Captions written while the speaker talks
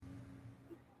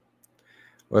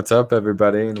What's up,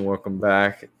 everybody, and welcome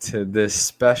back to this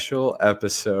special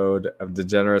episode of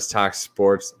Degenerates Talk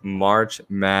Sports March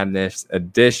Madness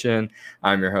edition.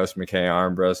 I'm your host, McKay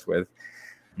Armbrust, with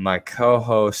my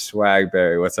co-host,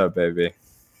 Swagberry. What's up, baby?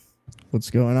 What's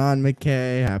going on,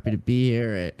 McKay? Happy to be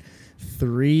here at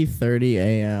 3:30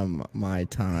 a.m. my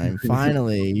time.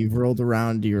 Finally, you've rolled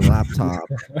around to your laptop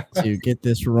to get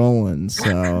this rolling,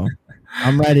 so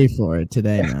I'm ready for it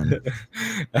today, man.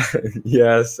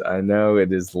 Yes, I know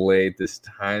it is late. This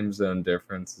time zone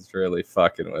difference is really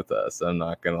fucking with us. I'm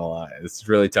not going to lie. It's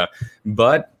really tough.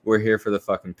 But we're here for the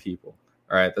fucking people.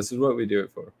 All right, this is what we do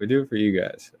it for. We do it for you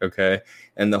guys, okay?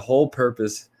 And the whole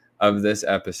purpose of this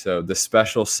episode, the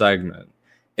special segment,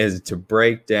 is to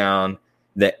break down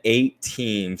the 8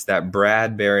 teams that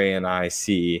Bradbury and I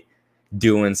see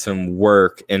doing some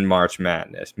work in March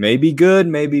Madness. Maybe good,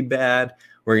 maybe bad.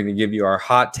 We're going to give you our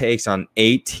hot takes on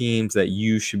 8 teams that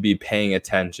you should be paying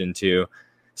attention to.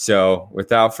 So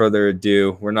without further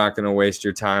ado, we're not going to waste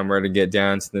your time. We're going to get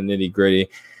down to the nitty gritty.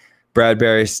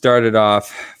 Bradbury, started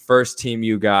off. First team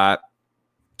you got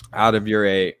out of your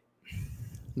 8.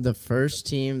 The first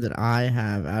team that I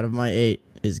have out of my 8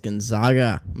 is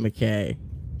Gonzaga, McKay.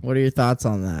 What are your thoughts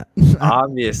on that?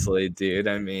 Obviously, dude.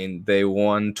 I mean, they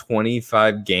won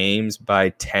 25 games by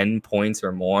 10 points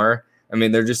or more. I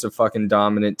mean, they're just a fucking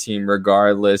dominant team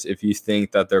regardless if you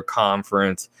think that their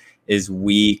conference is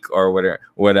weak or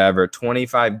whatever.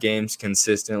 25 games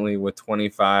consistently with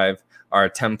 25 or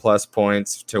 10-plus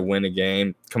points to win a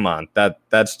game. Come on,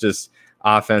 that's just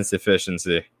offense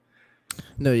efficiency.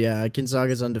 No, yeah,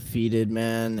 Gonzaga's undefeated,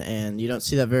 man, and you don't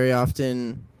see that very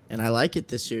often, and I like it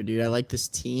this year, dude. I like this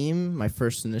team. My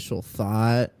first initial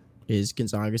thought is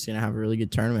Gonzaga's going to have a really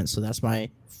good tournament, so that's my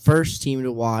first team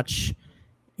to watch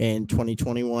in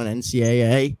 2021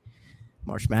 NCAA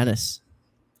March Madness.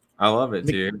 I love it,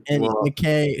 dude. And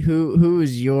McKay, who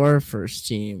is your first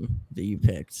team that you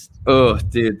picked? Oh,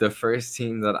 dude, the first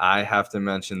team that I have to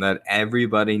mention that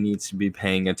everybody needs to be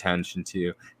paying attention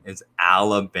to is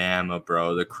Alabama,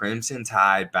 bro. The Crimson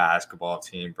Tide basketball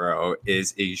team, bro,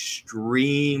 is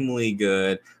extremely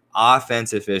good.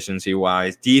 Offense efficiency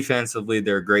wise, defensively,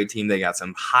 they're a great team. They got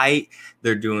some height.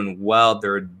 They're doing well.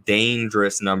 They're a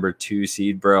dangerous number 2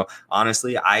 seed, bro.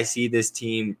 Honestly, I see this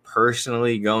team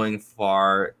personally going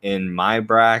far in my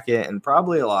bracket and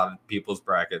probably a lot of people's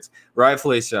brackets.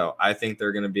 Rightfully so. I think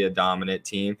they're going to be a dominant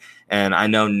team. And I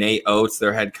know Nate Oates,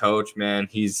 their head coach, man,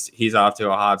 he's off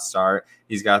to a hot start.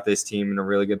 He's got this team in a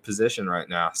really good position right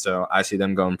now. So I see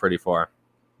them going pretty far.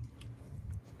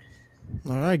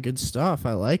 All right, good stuff.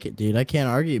 I like it, dude. I can't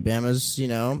argue. Bama's,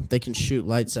 they can shoot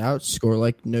lights out, score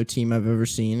like no team I've ever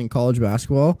seen in college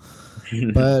basketball.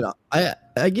 But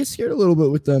I get scared a little bit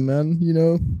with them, man.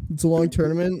 It's a long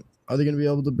tournament. Are they going to be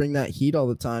able to bring that heat all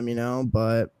the time,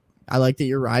 But I like that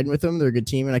you're riding with them. They're a good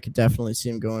team, and I could definitely see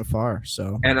them going far.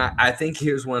 So, and I think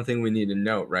here's one thing we need to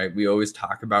note, right? We always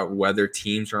talk about whether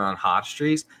teams are on hot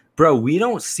streaks. Bro, we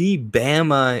don't see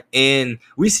Bama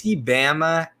we see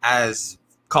Bama as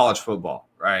college football,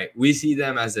 right? We see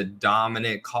them as a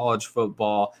dominant college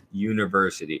football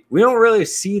university. We don't really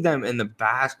see them in the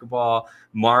basketball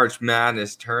March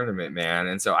Madness tournament, man.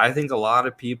 And so I think a lot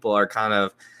of people are kind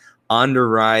of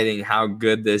underwriting how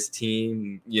good this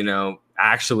team,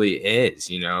 actually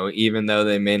is, even though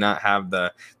they may not have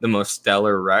the most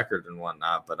stellar record and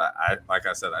whatnot. But I like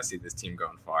I said, I see this team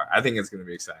going far. I think it's going to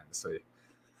be exciting to see.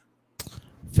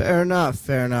 Fair enough.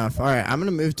 All right, I'm going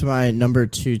to move to my number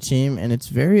 2 team, and it's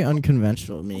very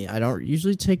unconventional to me. I don't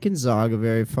usually take Gonzaga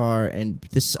very far, and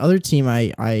this other team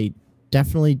I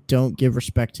definitely don't give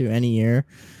respect to any year,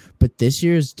 but this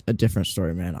year is a different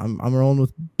story, man. I'm rolling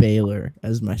with Baylor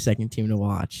as my second team to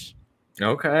watch.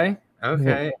 Okay.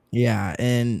 Well, yeah,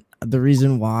 and the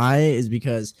reason why is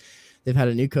because they've had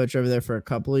a new coach over there for a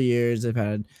couple of years. They've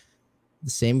had the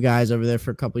same guys over there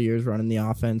for a couple of years running the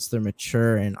offense. They're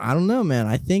mature, and I don't know, man.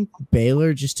 I think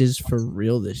Baylor just is for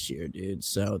real this year, dude.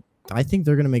 So I think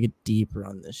they're going to make a deep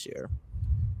run this year.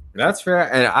 That's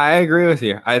fair, and I agree with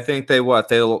you. I think they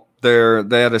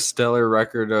had a stellar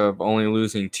record of only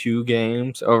losing 2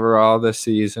 games overall this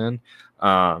season.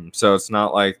 So it's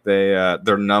not like their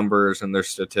numbers and their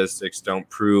statistics don't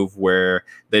prove where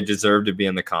they deserve to be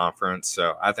in the conference.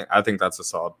 So I think that's a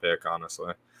solid pick,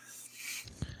 honestly.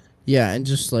 Yeah, and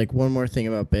just like one more thing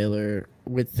about Baylor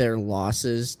with their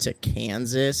losses to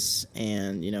Kansas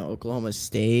and, Oklahoma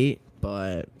State.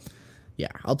 But yeah,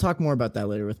 I'll talk more about that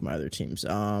later with my other teams.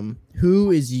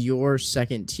 Who is your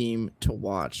second team to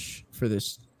watch for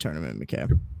this tournament,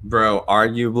 McKay? Bro,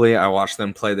 arguably, I watched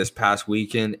them play this past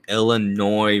weekend.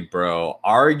 Illinois, bro,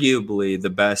 arguably the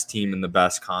best team in the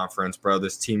best conference, bro.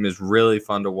 This team is really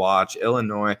fun to watch.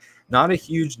 Illinois, not a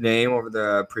huge name over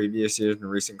the previous years in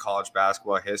recent college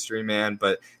basketball history, man.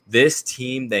 But this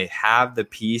team, they have the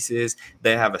pieces.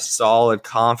 They have a solid,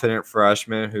 confident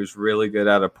freshman who's really good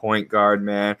at a point guard,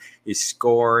 man. He's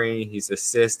scoring, he's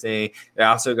assisting. They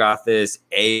also got this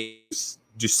ace,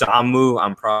 Dusamu.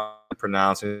 I'm probably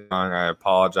pronouncing it wrong. I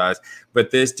apologize.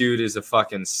 But this dude is a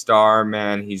fucking star,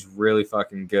 man. He's really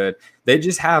fucking good. They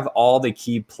just have all the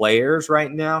key players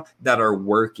right now that are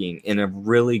working in a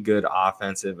really good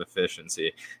offensive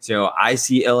efficiency. So I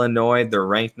see Illinois. They're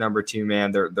ranked number 2,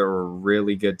 man. They're a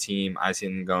really good team. I see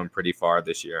them going pretty far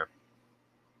this year.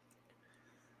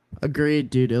 Agreed,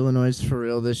 dude. Illinois is for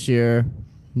real this year.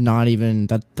 Not even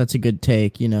that's a good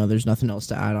take. There's nothing else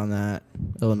to add on that.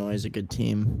 Illinois is a good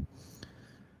team.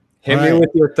 Hit me with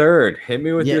your third. Hit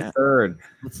me with your third.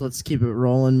 Let's keep it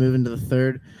rolling. Moving to the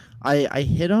third. I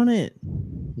hit on it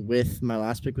with my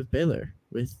last pick with Baylor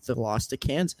with the loss to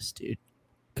Kansas, dude.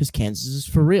 Because Kansas is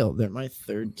for real. They're my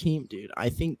third team, dude. I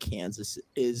think Kansas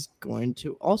is going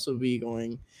to also be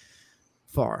going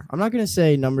far. I'm not going to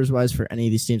say numbers wise for any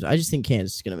of these teams. I just think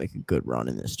Kansas is going to make a good run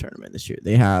in this tournament this year.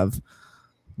 They have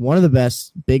one of the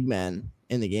best big men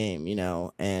in the game,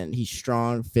 and he's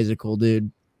strong, physical,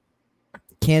 dude.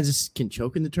 Kansas can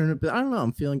choke in the tournament, but I don't know.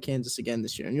 I'm feeling Kansas again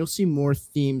this year, and you'll see more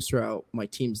themes throughout my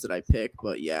teams that I pick.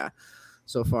 But yeah,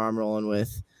 so far I'm rolling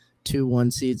with 2 1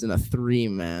 seeds and a 3,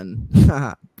 man.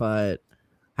 But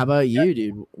how about you,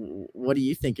 dude? What are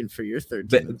you thinking for your third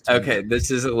team? Okay,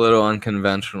 this is a little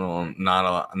unconventional. Not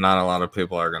a lot of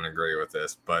people are going to agree with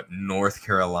this, but North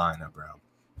Carolina, bro.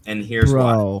 And here's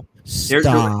why.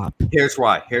 Stop. Here's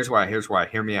why.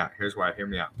 Hear me out.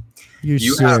 You're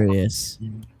serious.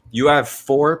 You have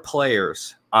 4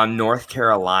 players on North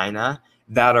Carolina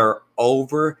that are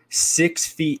over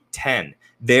 6'10".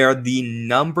 They are the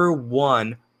number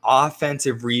 1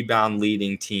 offensive rebound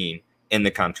leading team in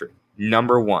the country.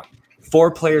 Number 1.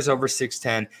 4 players over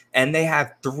 6'10", and they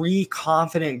have 3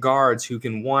 confident guards who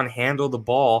can, 1, handle the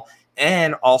ball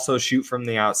and also shoot from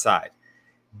the outside.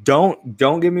 Don't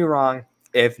get me wrong.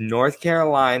 If North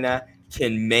Carolina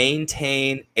can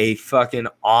maintain a fucking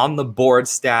on the board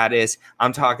status,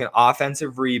 I'm talking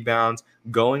offensive rebounds,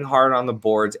 going hard on the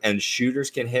boards, and shooters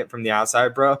can hit from the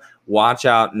outside, bro, watch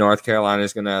out. North Carolina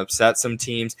is going to upset some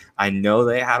teams. I know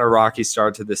they had a rocky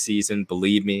start to the season.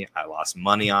 Believe me, I lost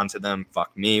money onto them.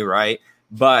 Fuck me, right?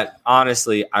 But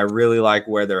honestly, I really like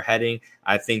where they're heading.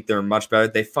 I think they're much better.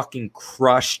 They fucking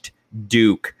crushed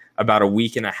Duke about a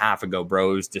week and a half ago,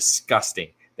 bro. It was disgusting.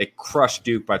 They crushed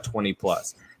Duke by 20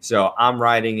 plus. So I'm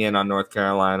riding in on North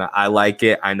Carolina. I like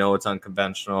it. I know it's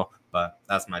unconventional, but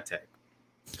that's my take.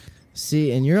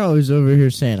 See, and you're always over here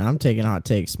saying I'm taking hot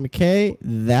takes. McKay,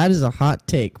 that is a hot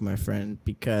take, my friend,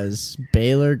 because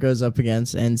Baylor goes up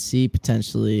against NC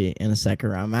potentially in a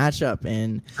second-round matchup.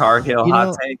 And Tar Heel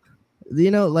hot take.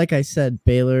 Like I said,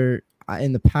 Baylor,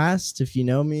 in the past, if you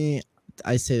know me,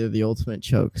 I say they're the ultimate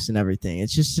chokes and everything.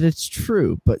 It's just that it's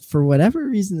true. But for whatever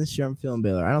reason this year I'm feeling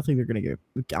Baylor. I don't think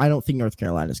North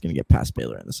Carolina is going to get past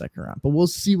Baylor in the second round. But we'll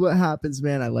see what happens,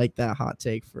 man. I like that hot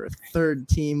take for a third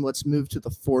team. Let's move to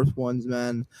the fourth ones,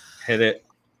 man. Hit it.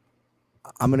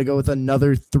 I'm going to go with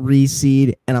another 3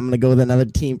 seed, and I'm going to go with another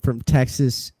team from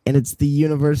Texas, and it's the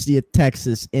University of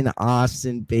Texas in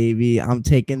Austin, baby. I'm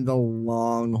taking the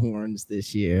Longhorns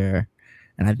this year.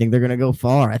 And I think they're gonna go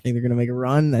far. I think they're gonna make a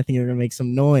run. I think they're gonna make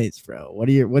some noise, bro. What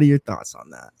are your thoughts on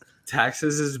that?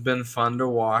 Texas has been fun to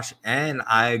watch, and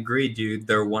I agree, dude.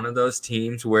 They're one of those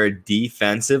teams where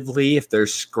defensively, if they're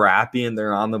scrappy and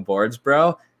they're on the boards,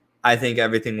 bro, I think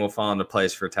everything will fall into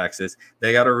place for Texas.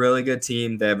 They got a really good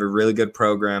team. They have a really good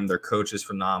program. Their coach is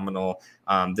phenomenal.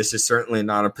 This is certainly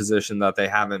not a position that they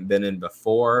haven't been in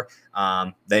before.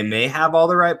 They may have all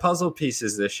the right puzzle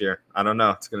pieces this year. I don't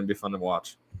know. It's going to be fun to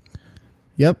watch.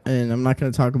 Yep, and I'm not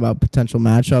going to talk about potential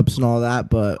matchups and all that,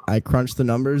 but I crunched the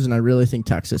numbers, and I really think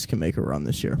Texas can make a run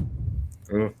this year.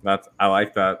 Ooh, I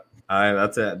like that.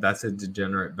 That's a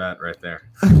degenerate bet right there.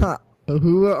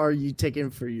 Who are you taking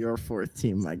for your fourth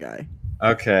team, my guy?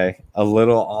 Okay, a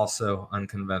little also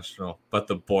unconventional, but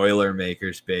the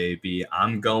Boilermakers, baby.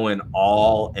 I'm going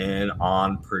all in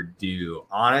on Purdue.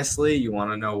 Honestly, you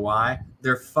want to know why?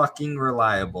 They're fucking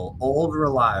reliable, old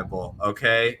reliable,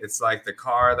 okay? It's like the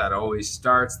car that always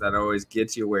starts, that always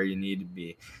gets you where you need to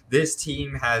be. This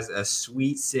team has a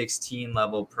Sweet 16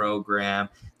 level program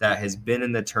that has been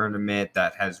in the tournament,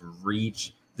 that has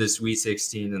reached the Sweet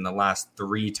 16 in the last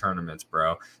 3 tournaments,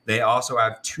 bro. They also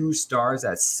have 2 stars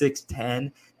at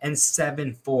 6'10" and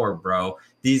 7'4", bro.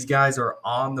 These guys are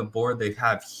on the board. They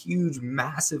have huge,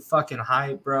 massive fucking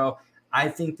height, bro. I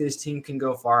think this team can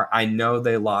go far. I know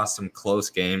they lost some close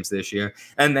games this year,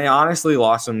 and they honestly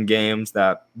lost some games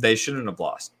that they shouldn't have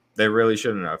lost. They really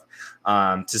shouldn't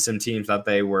have, to some teams that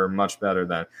they were much better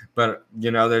than. But,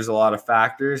 there's a lot of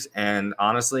factors, and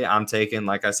honestly, I'm taking,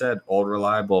 like I said, old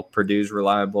reliable, Purdue's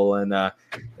reliable in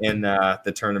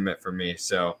the tournament for me.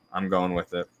 So I'm going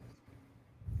with it.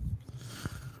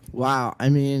 Wow. I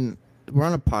mean, we're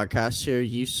on a podcast here.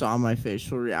 You saw my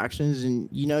facial reactions, and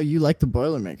you like the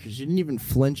Boilermakers. You didn't even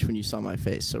flinch when you saw my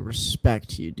face. So respect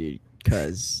to you, dude,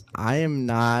 because I am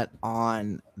not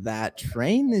on that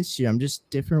train this year. I'm just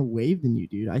different wave than you,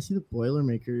 dude. I see the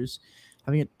Boilermakers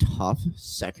having a tough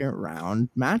second round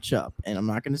matchup, and I'm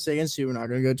not going to say against you. We're not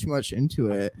going to go too much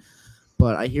into it,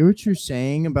 but I hear what you're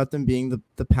saying about them being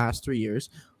the past 3 years.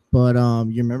 But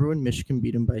you remember when Michigan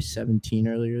beat them by 17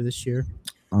 earlier this year?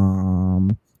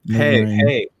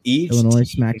 Hey, Illinois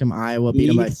smacked them. Iowa beat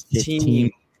them by 15.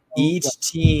 Each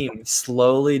team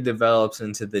slowly develops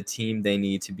into the team they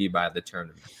need to be by the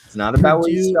tournament. It's not about where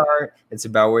you start. It's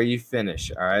about where you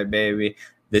finish. All right, baby.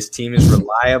 This team is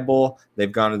reliable.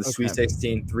 They've gone to the Sweet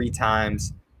 16 3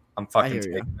 times. I'm fucking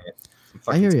taking it.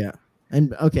 I hear you.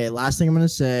 And, okay, last thing I'm going to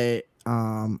say,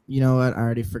 you know what? I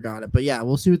already forgot it. But, yeah,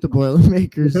 we'll see what the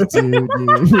Boilermakers do,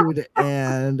 dude.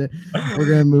 And we're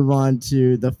going to move on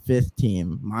to the 5th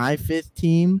team. My 5th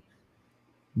team,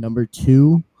 number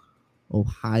 2.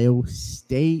 Ohio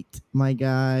State, my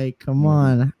guy. Come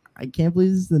on. I can't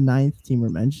believe this is the 9th team we're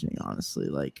mentioning, honestly.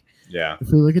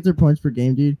 If we look at their points per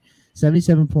game, dude,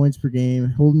 77 points per game,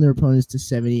 holding their opponents to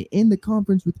 70 in the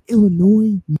conference with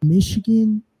Illinois,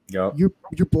 Michigan. Yep. Your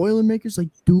Boilermakers,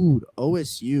 dude,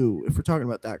 OSU, if we're talking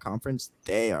about that conference,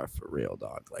 they are for real,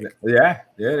 dog. Yeah.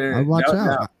 I watch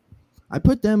out. No. I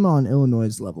put them on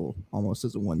Illinois' level almost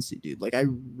as a 1 seed, dude. I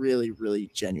really, really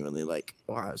genuinely like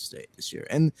Ohio State this year.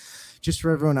 And just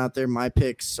for everyone out there, my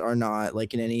picks are not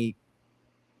in any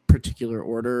particular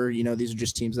order. These are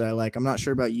just teams that I like. I'm not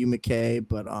sure about you, McKay,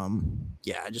 but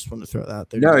I just want to throw that out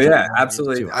there. No, yeah,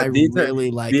 absolutely. I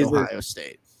really like Ohio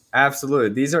State.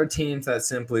 Absolutely. These are teams that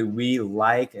simply we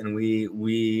like, and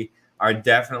we are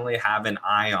definitely have an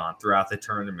eye on throughout the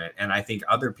tournament. And I think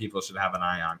other people should have an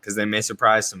eye on because they may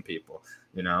surprise some people,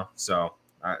 So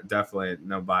definitely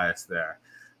no bias there.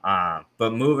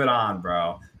 But moving on,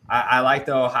 bro. I like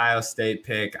the Ohio State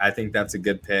pick. I think that's a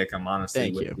good pick. I'm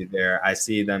honestly with you there. I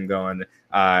see them going,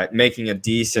 making a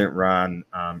decent run,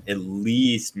 at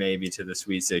least maybe to the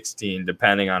Sweet 16,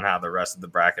 depending on how the rest of the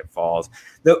bracket falls.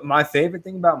 My favorite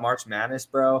thing about March Madness,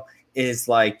 bro, is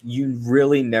you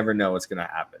really never know what's going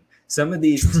to happen. Some of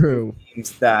these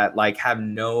teams that have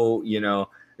no,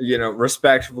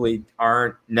 respectively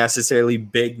aren't necessarily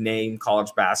big name college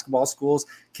basketball schools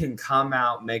can come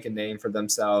out, make a name for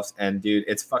themselves. And dude,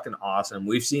 it's fucking awesome.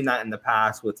 We've seen that in the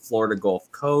past with Florida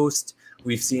Gulf Coast.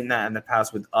 We've seen that in the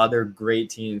past with other great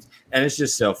teams. And it's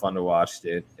just so fun to watch,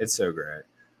 dude. It's so great.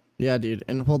 Yeah, dude.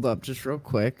 And hold up just real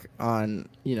quick on,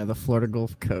 the Florida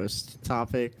Gulf Coast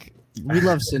topic. We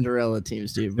love Cinderella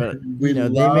teams, dude, but they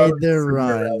made their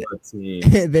run.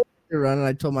 They made their run, and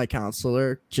I told my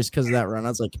counselor just because of that run, I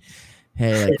was like,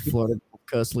 "Hey, Florida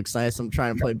Coast looks nice. I'm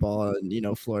trying to play ball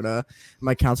in Florida." And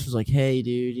my counselor's like, "Hey,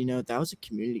 dude, that was a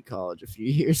community college a few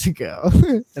years ago,"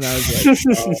 and I was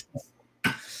like,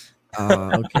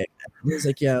 "Okay." He was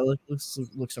like, "Yeah, look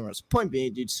somewhere else." Point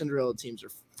being, dude, Cinderella teams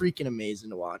are freaking amazing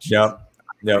to watch. Yep.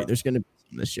 There's gonna be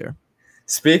some this year.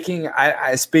 Speaking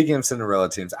of Cinderella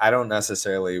teams, I don't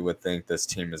necessarily would think this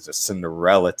team is a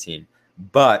Cinderella team,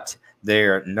 but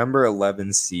they're number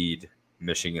 11 seed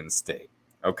Michigan State.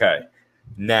 Okay.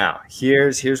 Now,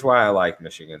 here's why I like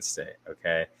Michigan State,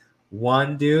 okay?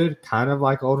 One, dude, kind of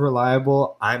like old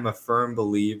reliable, I'm a firm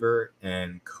believer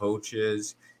in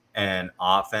coaches and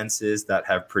offenses that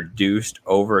have produced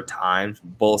over time,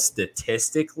 both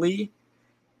statistically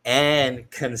and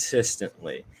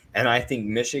consistently. And I think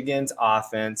Michigan's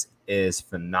offense is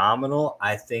phenomenal.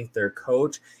 I think their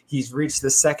coach, he's reached the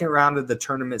second round of the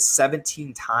tournament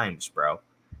 17 times, bro.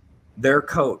 Their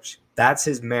coach, that's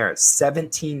his merit.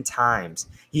 17 times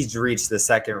he's reached the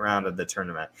second round of the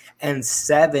tournament. And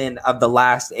 7 of the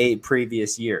last 8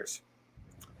 previous years.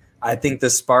 I think the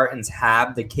Spartans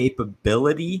have the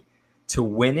capability to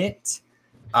win it.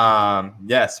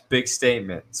 Yes, big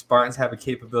statement. Spartans have a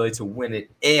capability to win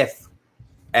it if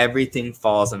everything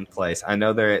falls in place. I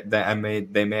know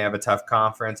they may have a tough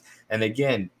conference, and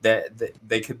again,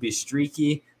 they could be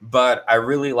streaky, but I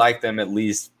really like them at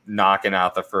least knocking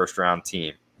out the first round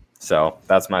team. So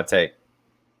that's my take.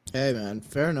 Hey man,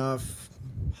 fair enough.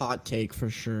 Hot take for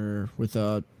sure with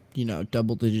a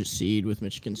double-digit seed with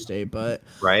Michigan State, but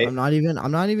Right? I'm not even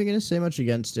gonna say much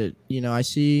against it. I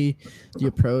see the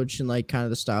approach and like kind of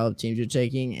the style of teams you're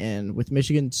taking, and with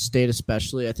Michigan State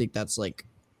especially, I think that's like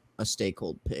a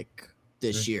stakehold pick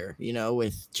this year.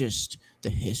 With just the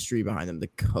history behind them, the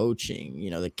coaching,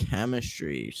 the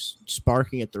chemistry,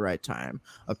 sparking at the right time,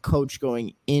 a coach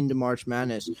going into March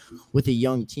Madness with a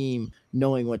young team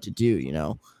knowing what to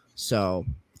do. So.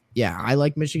 Yeah, I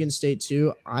like Michigan State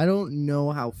too. I don't know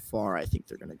how far I think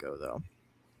they're going to go though.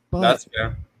 But that's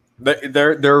fair.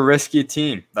 They're a risky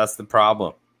team. That's the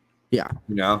problem. Yeah.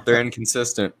 They're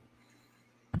inconsistent.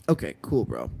 Okay, cool,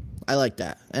 bro. I like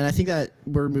that. And I think that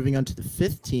we're moving on to the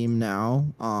 5th team now.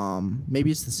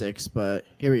 Maybe it's the 6th, but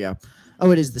here we go.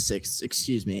 Oh, it is the 6th.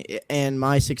 Excuse me. And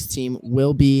my 6th team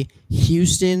will be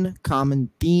Houston. Common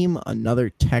theme, another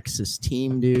Texas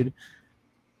team, dude.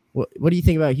 What do you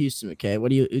think about Houston, McKay?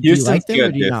 Do you like them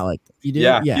or do you not like them? You do?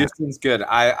 Yeah, Houston's good.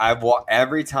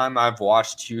 Every time I've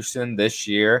watched Houston this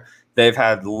year, they've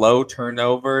had low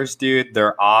turnovers, dude.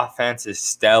 Their offense is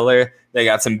stellar. They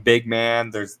got some big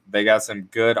man. They got some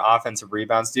good offensive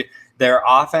rebounds, dude. Their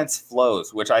offense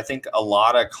flows, which I think a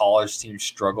lot of college teams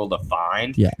struggle to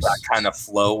find. Yes. That kind of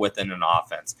flow within an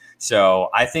offense. So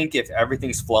I think if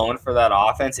everything's flowing for that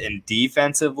offense and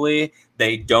defensively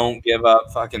they don't give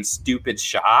up fucking stupid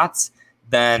shots,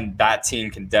 then that team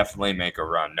can definitely make a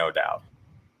run, no doubt.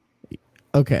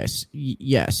 Okay,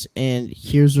 yes, and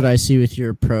here's what I see with your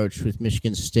approach with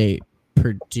Michigan State,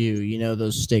 Purdue,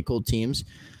 those stakehold teams.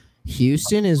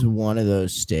 Houston is one of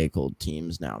those stakehold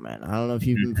teams now, man. I don't know if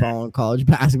you've been following college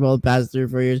basketball the past 3 or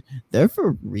 4 years. They're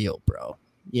for real, bro.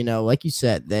 Like you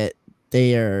said, that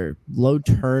they are low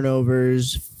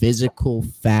turnovers, physical,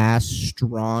 fast,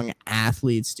 strong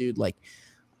athletes, dude. Like,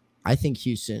 I think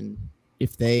Houston,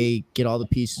 if they get all the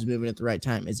pieces moving at the right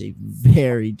time, is a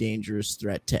very dangerous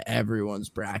threat to everyone's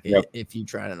bracket if you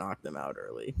try to knock them out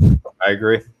early. I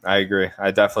agree. I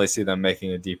definitely see them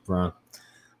making a deep run.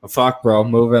 Well, fuck, bro.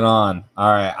 Moving on. All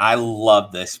right. I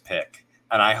love this pick,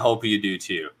 and I hope you do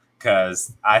too,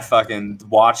 because I fucking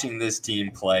watching this team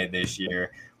play this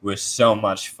year was so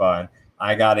much fun.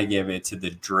 I got to give it to the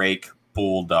Drake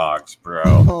Bulldogs, bro.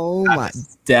 Oh my!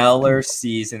 Stellar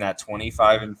season at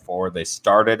 25-4. They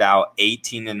started out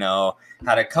 18-0,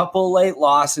 had a couple late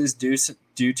losses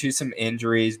due to some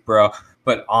injuries, bro.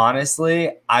 But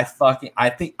honestly, I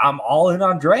think I'm all in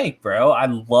on Drake, bro. I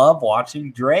love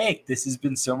watching Drake. This has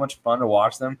been so much fun to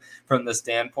watch them from the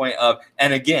standpoint of,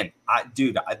 and again,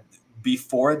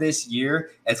 before this year,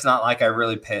 it's not like I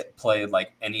really played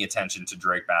like any attention to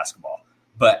Drake basketball.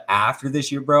 But after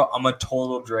this year, bro, I'm a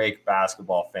total Drake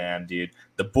basketball fan, dude.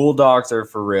 The Bulldogs are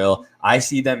for real. I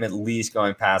see them at least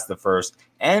going past the first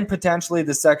and potentially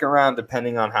the second round,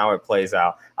 depending on how it plays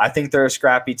out. I think they're a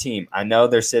scrappy team. I know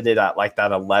they're sitting at like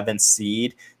that 11th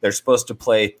seed. They're supposed to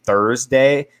play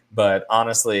Thursday, but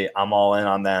honestly, I'm all in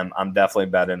on them. I'm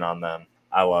definitely betting on them.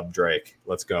 I love Drake.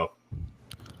 Let's go.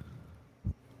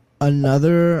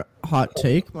 Another hot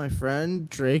take, my friend.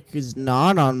 Drake is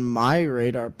not on my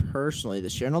radar personally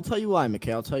this year, and I'll tell you why,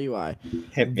 McKay. I'll tell you why.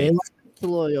 They lost to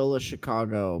Loyola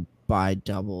Chicago by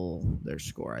double their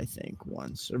score, I think,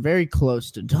 once, or very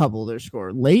close to double their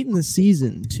score late in the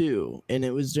season too, and it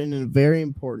was in a very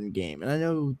important game. And I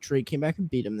know Drake came back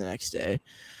and beat him the next day,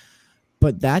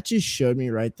 but that just showed me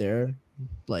right there,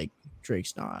 like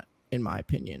Drake's not, in my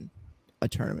opinion, a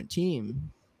tournament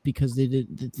team. Because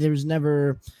there was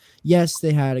never, yes,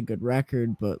 they had a good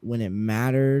record, but when it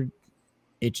mattered,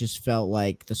 it just felt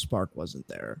like the spark wasn't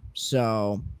there.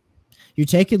 So you're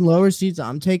taking lower seeds.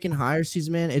 I'm taking higher seeds,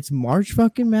 man. It's March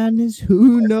fucking Madness.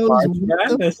 Who knows what's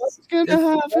going to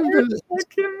happen? This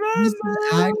is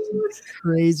the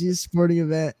craziest sporting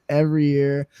event every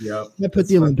year. Yep. I put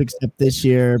the Olympics up this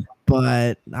year,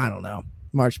 but I don't know.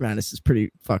 March Madness is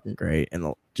pretty fucking great,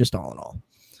 and just all in all.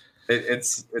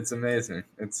 It's amazing.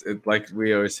 It's like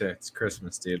we always say, it's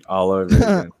Christmas, dude, all over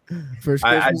again. First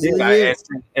Christmas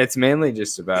it's mainly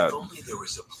just about.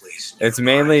 It's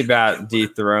mainly about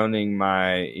dethroning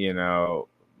my,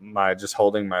 my just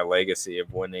holding my legacy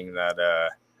of winning that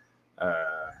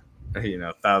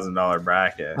 $1,000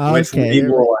 bracket, which we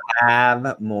will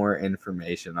have more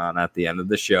information on at the end of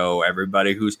the show.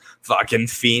 Everybody who's fucking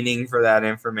fiending for that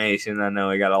information, I know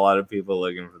we got a lot of people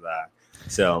looking for that.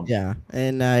 So yeah,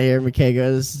 and here McKay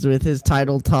goes with his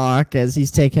title talk as he's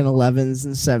taking 11s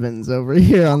and 7s over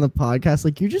here on the podcast.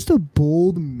 Like, you're just a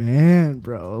bold man,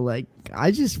 bro. Like,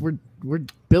 we're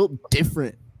built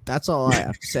different. That's all I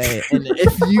have to say. And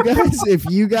if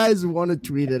you guys want to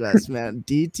tweet at us, man,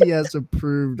 DTS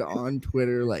approved on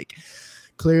Twitter. Like,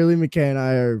 clearly McKay and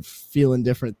I are feeling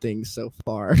different things so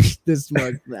far this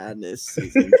March Madness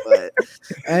season. But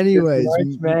anyways,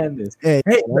 March Madness. Hey,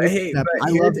 Hey, I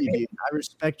love you, dude. I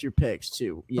respect your picks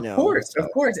too. You know,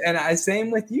 of course. And same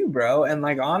with you, bro. And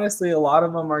like honestly, a lot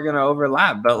of them are gonna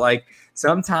overlap. But like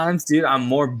sometimes, dude, I'm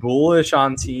more bullish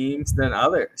on teams than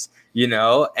others. You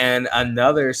know, and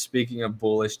speaking of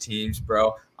bullish teams,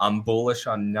 bro, I'm bullish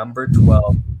on number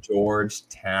 12,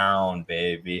 Georgetown,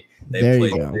 baby. They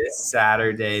play this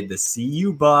Saturday. The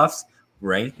CU Buffs,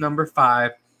 ranked number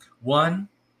 5. One,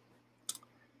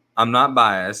 I'm not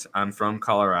biased. I'm from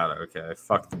Colorado, okay?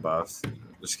 Fuck the Buffs.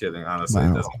 Just kidding. Honestly,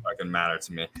 It doesn't fucking matter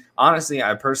to me. Honestly,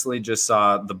 I personally just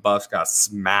saw the Buffs got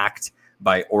smacked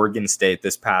by Oregon State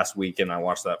this past weekend. I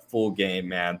watched that full game,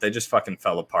 man. They just fucking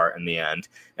fell apart in the end.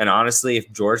 And honestly,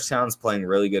 if Georgetown's playing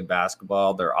really good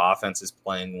basketball, their offense is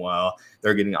playing well,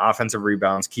 they're getting offensive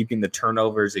rebounds, keeping the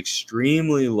turnovers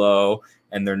extremely low,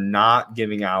 and they're not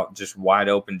giving out just wide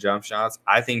open jump shots,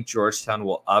 I think Georgetown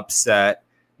will upset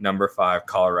number 5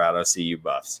 Colorado CU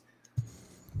Buffs.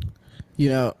 You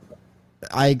know,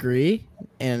 I agree.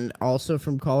 And also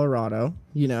from Colorado,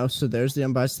 you know, so there's the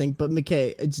unbiased thing. But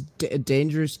McKay, it's a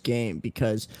dangerous game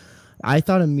because I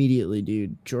thought immediately,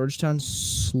 dude, Georgetown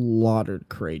slaughtered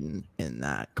Creighton in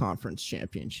that conference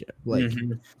championship. Like,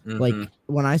 like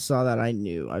when I saw that, I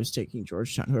knew I was taking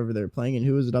Georgetown, whoever they were playing, and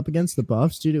who was it up against? The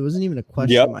Buffs, dude. It wasn't even a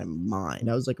question in my mind.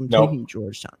 I was like, I'm taking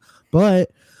Georgetown.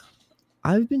 But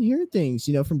I've been hearing things,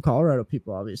 you know, from Colorado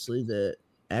people, obviously, that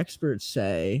experts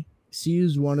say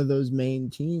CU's one of those main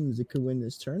teams that could win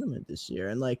this tournament this year.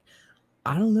 And like,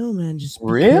 I don't know, man. Just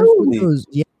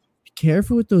be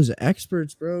careful with those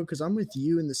experts, bro. Because I'm with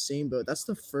you in the same boat. That's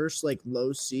the first like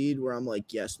low seed where I'm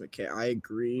like, yes, McKay, I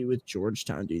agree with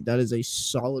Georgetown, dude. That is a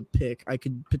solid pick. I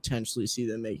could potentially see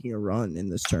them making a run in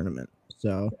this tournament.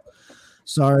 So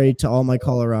sorry to all my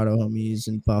Colorado homies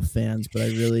and Buff fans, but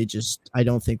I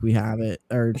don't think we have it.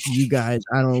 Or you guys,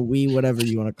 I don't know, whatever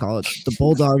you want to call it. The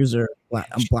Bulldogs are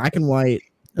I'm black and white,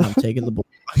 and I'm taking the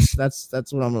Bulldogs.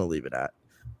 That's what I'm going to leave it at.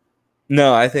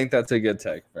 No, I think that's a good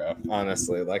take, bro.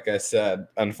 Honestly, like I said,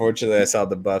 unfortunately, I saw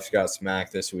the Buffs got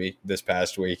smacked this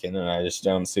past weekend, and I just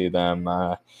don't see them.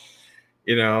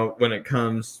 You know, when it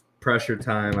comes pressure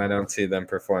time, I don't see them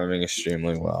performing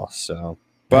extremely well. So,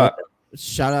 but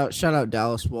shout out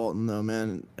Dallas Walton though,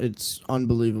 man. It's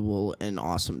unbelievable and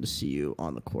awesome to see you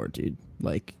on the court, dude.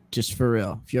 Like, just for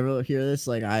real. If you ever hear this,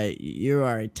 like you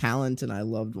are a talent, and I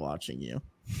loved watching you.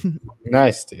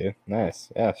 Nice, dude. Nice.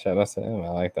 Yeah, shout out to him. I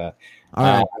like that. All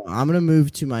right, I'm going to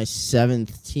move to my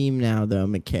 7th team now, though,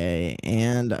 McKay.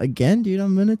 And again, dude,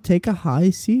 I'm going to take a high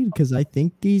seed because I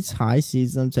think these high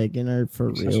seeds I'm taking are for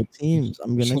real teams.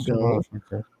 I'm going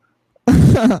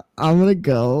to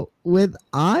go with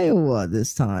Iowa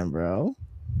this time, bro.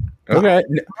 Okay.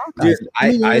 Dude,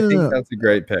 I think that's a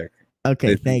great pick.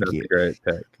 Okay, thank you. That's a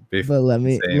great pick. But let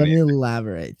me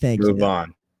elaborate. Thank you. Move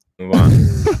on.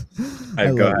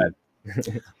 Go ahead.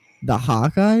 The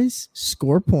Hawkeyes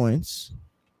score points,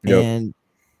 and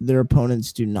their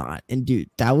opponents do not. And dude,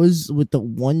 that was with the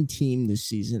one team this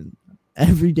season.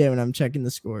 Every day when I'm checking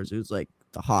the scores, it was like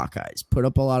the Hawkeyes put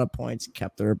up a lot of points,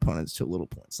 kept their opponents to little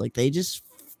points. Like, they just,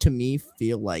 to me,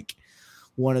 feel like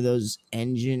one of those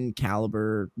engine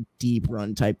caliber deep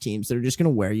run type teams that are just going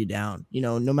to wear you down. You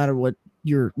know, no matter what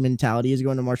your mentality is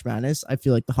going to March Madness, I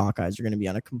feel like the Hawkeyes are going to be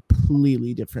on a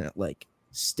completely different like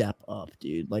step up,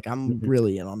 dude. Like, I'm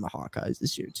really in on the Hawkeyes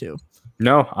this year too.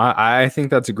 No, I think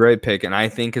that's a great pick, and I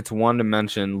think it's one to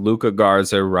mention Luka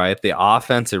Garza, right? The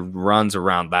offense, it runs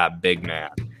around that big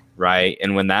man, right?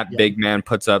 And when that big man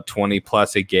puts up 20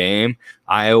 plus a game,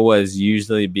 Iowa is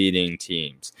usually beating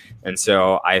teams. And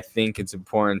so I think it's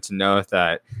important to note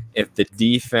that if the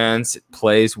defense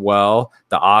plays well,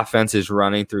 the offense is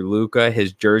running through Luka.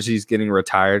 His jersey's getting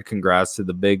retired. Congrats to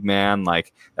the big man.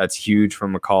 Like, that's huge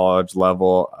from a college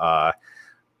level.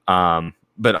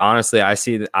 But honestly, I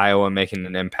see that Iowa making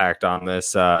an impact on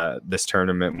this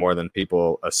tournament more than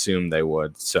people assume they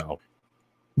would. So,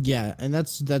 yeah, and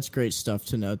that's great stuff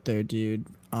to note there, dude.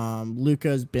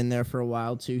 Luka's been there for a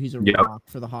while too. He's a rock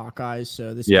for the Hawkeyes,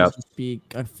 so this could just be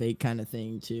a fake kind of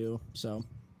thing too. So,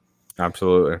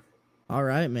 absolutely. All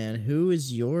right, man. Who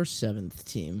is your 7th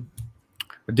team?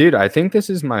 Dude, I think this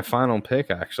is my final pick,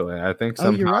 actually. I think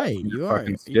Oh, you're somehow right. I You are.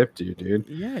 fucking skipped you, dude.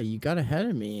 Yeah, you got ahead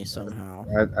of me somehow.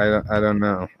 I don't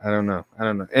know. I don't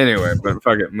know. Anyway, but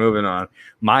fuck it. Moving on.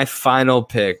 My final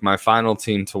pick, my final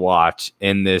team to watch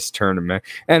in this tournament.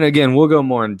 And again, we'll go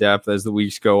more in depth as the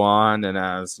weeks go on, and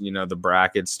as you know, the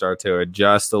brackets start to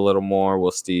adjust a little more.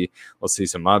 We'll see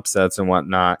some upsets and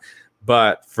whatnot.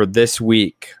 But for this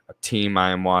week, a team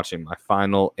I am watching, my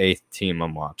final 8th team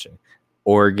I'm watching,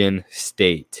 Oregon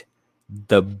State.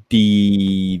 The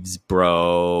Beavs,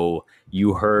 bro.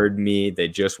 You heard me. They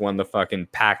just won the fucking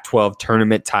Pac-12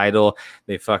 tournament title.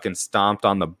 They fucking stomped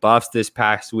on the Buffs this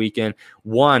past weekend.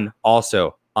 One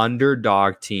also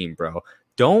underdog team, bro.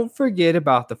 Don't forget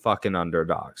about the fucking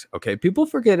underdogs, okay? People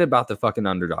forget about the fucking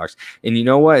underdogs. And you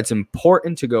know what? It's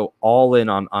important to go all in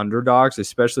on underdogs,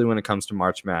 especially when it comes to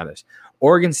March Madness.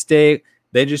 Oregon State,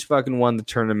 they just fucking won the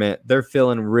tournament. They're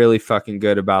feeling really fucking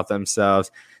good about themselves.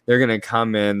 They're going to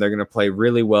come in. They're going to play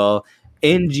really well.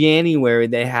 In January,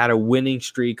 they had a winning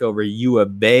streak over U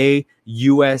of A,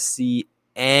 USC,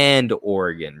 and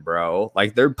Oregon, bro.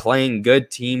 Like, they're playing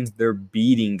good teams. They're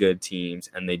beating good teams,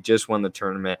 and they just won the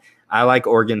tournament. I like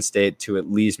Oregon State to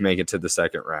at least make it to the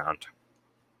second round.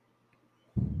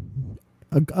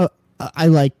 I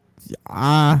like.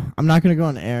 I'm not gonna go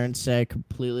on air and say I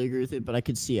completely agree with it, but I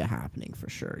could see it happening for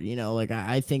sure. You know, like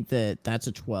I think that's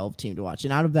a 12 team to watch,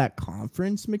 and out of that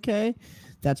conference, McKay,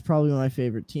 that's probably my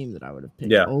favorite team that I would have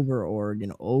picked over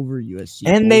Oregon, over USC,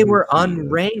 and they were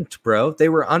unranked, bro. They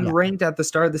were unranked at the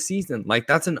start of the season. Like,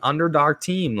 that's an underdog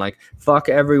team. Like, fuck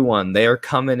everyone. They are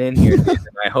coming in here, and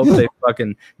I hope they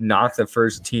fucking knock the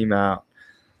first team out.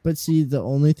 But see, the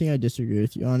only thing I disagree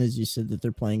with you on is you said that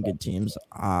they're playing good teams.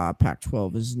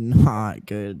 Pac-12 is not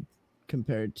good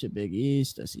compared to Big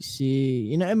East, SEC,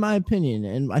 you know, in my opinion.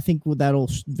 And I think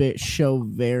that'll show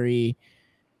very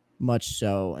much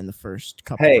so in the first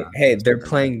couple rounds. Hey, they're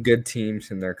playing good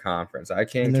teams in their conference. I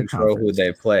can't control who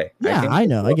they play. Yeah, I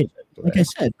know. I get like I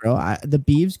said, bro, the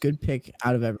Beavs, good pick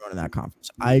out of everyone in that conference.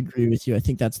 I agree with you. I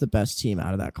think that's the best team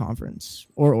out of that conference,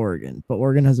 or Oregon. But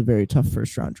Oregon has a very tough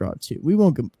first round draw too. We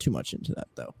won't go too much into that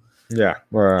though. Yeah,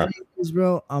 anyways,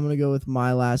 bro, I'm gonna go with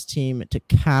my last team to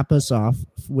cap us off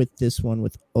with this one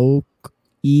with Oak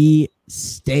E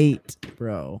State,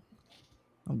 bro.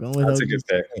 I'm going with that's a good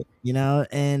pick. You know,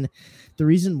 and the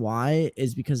reason why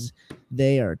is because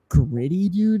they are gritty,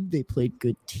 dude. They played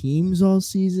good teams all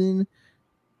season.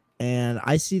 And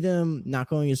I see them not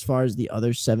going as far as the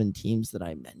other 7 teams that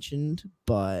I mentioned,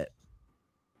 but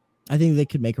I think they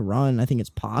could make a run. I think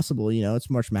it's possible. You know, it's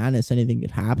March Madness. Anything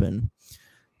could happen.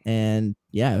 And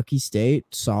yeah, Okie State,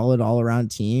 solid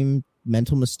all-around team.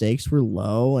 Mental mistakes were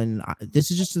low. And this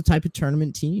is just the type of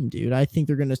tournament team, dude. I think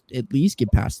they're going to at least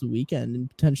get past the weekend and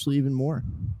potentially even more.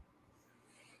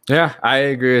 Yeah, I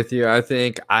agree with you. I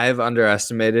think I've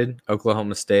underestimated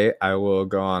Oklahoma State. I will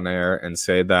go on air and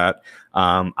say that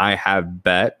I have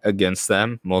bet against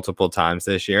them multiple times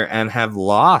this year and have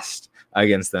lost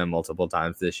against them multiple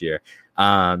times this year.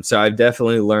 So I've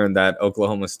definitely learned that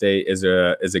Oklahoma State is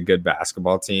a good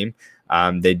basketball team.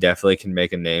 They definitely can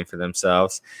make a name for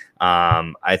themselves.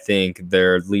 I think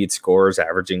their lead scorer is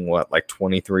averaging like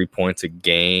 23 points a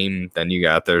game. Then you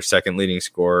got their second leading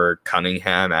scorer,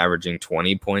 Cunningham, averaging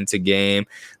 20 points a game.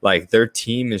 Like, their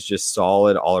team is just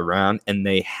solid all around, and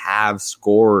they have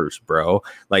scorers, bro.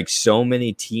 Like, so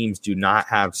many teams do not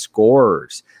have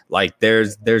scorers. Like,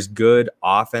 there's good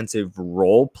offensive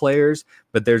role players,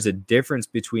 but there's a difference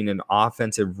between an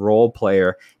offensive role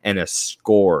player and a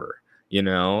scorer. You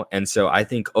know, and so I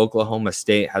think Oklahoma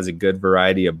State has a good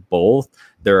variety of both.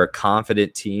 They're a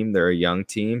confident team. They're a young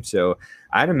team. So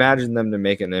I'd imagine them to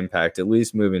make an impact, at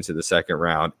least moving to the second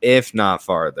round, if not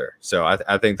farther. So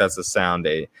I think that's a sound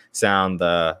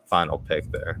final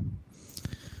pick there.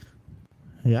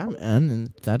 Yeah, man,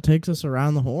 and that takes us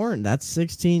around the horn. That's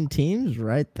 16 teams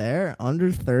right there,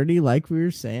 under 30, like we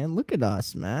were saying. Look at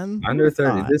us, man. Under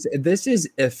 30. This is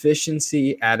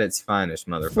efficiency at its finest,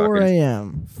 motherfucker.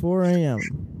 4 a.m.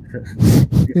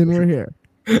 And we're here.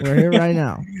 We're here right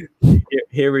now.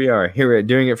 Here we are. Here we're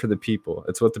doing it for the people.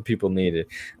 It's what the people needed.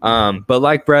 But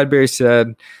like Bradbury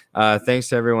said, thanks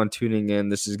to everyone tuning in.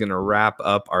 This is going to wrap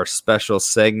up our special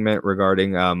segment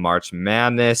regarding March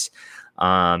Madness.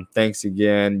 Thanks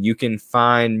again. You can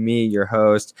find me, your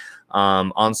host,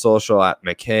 on social at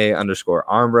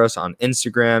McKay_Armbrust on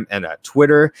Instagram and at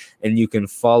Twitter. And you can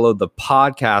follow the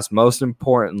podcast. Most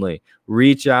importantly,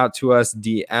 reach out to us,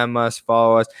 DM us,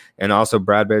 follow us. And also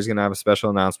Bradbury's going to have a special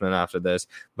announcement after this,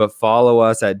 but follow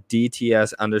us at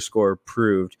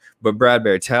DTS_approved. But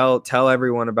Bradbury, tell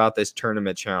everyone about this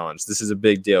tournament challenge. This is a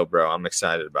big deal, bro. I'm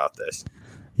excited about this.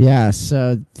 Yeah,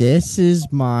 so this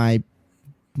is my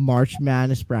March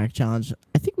Madness bracket challenge.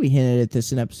 I think we hinted at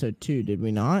this in episode 2, did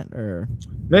we not? Or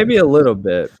Maybe a little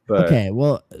bit, but okay,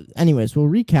 well, anyways, we'll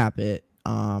recap it.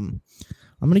 I'm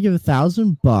gonna give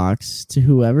 $1,000 to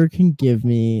whoever can give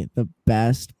me the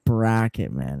best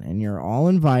bracket, man, and you're all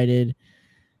invited.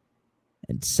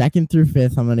 And 2nd through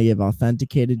 5th, I'm gonna give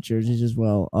authenticated jerseys as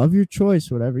well of your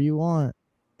choice, whatever you want.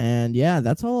 And yeah,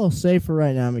 that's all I'll say for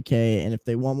right now, McKay. And if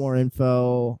they want more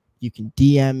info, you can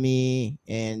DM me,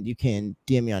 and you can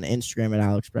DM me on Instagram at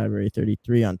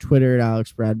AlexBradbury33, on Twitter at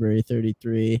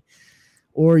AlexBradbury33,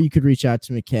 or you could reach out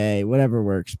to McKay, whatever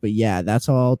works. But yeah, that's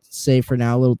all I'll say for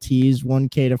now. A little tease,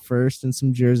 1K to first and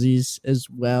some jerseys as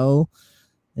well.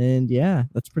 And yeah,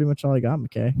 that's pretty much all I got,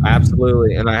 McKay.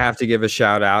 absolutely. And I have to give a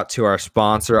shout out to our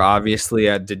sponsor, obviously,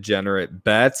 at Degenerate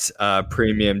Bets,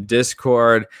 premium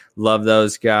Discord. Love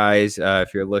those guys.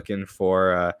 If you're looking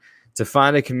for to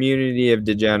find a community of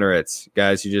degenerates,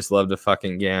 guys who just love to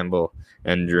fucking gamble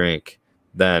and drink,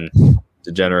 then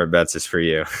Degenerate Bets is for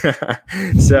you.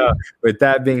 So with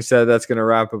that being said, that's going to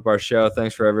wrap up our show.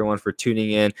 Thanks for everyone for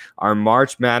tuning in. Our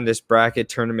March Madness Bracket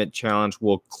Tournament Challenge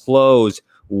will close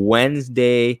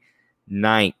Wednesday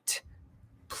night.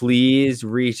 Please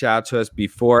reach out to us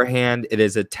beforehand. It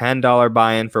is a $10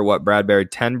 buy-in for what, Bradbury?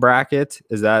 10 brackets?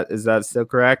 Is that still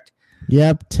correct?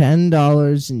 Yep,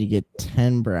 $10 and you get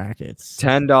 10 brackets.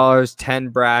 $10, 10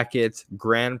 brackets,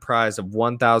 grand prize of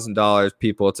 $1,000,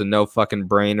 people. It's a no fucking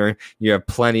brainer. You have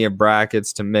plenty of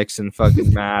brackets to mix and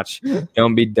fucking match.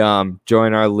 Don't be dumb.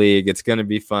 Join our league. It's going to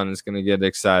be fun. It's going to get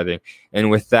exciting. And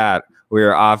with that, we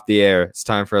are off the air. It's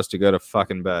time for us to go to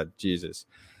fucking bed. Jesus.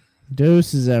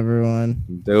 Deuces, everyone.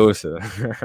 Deuces.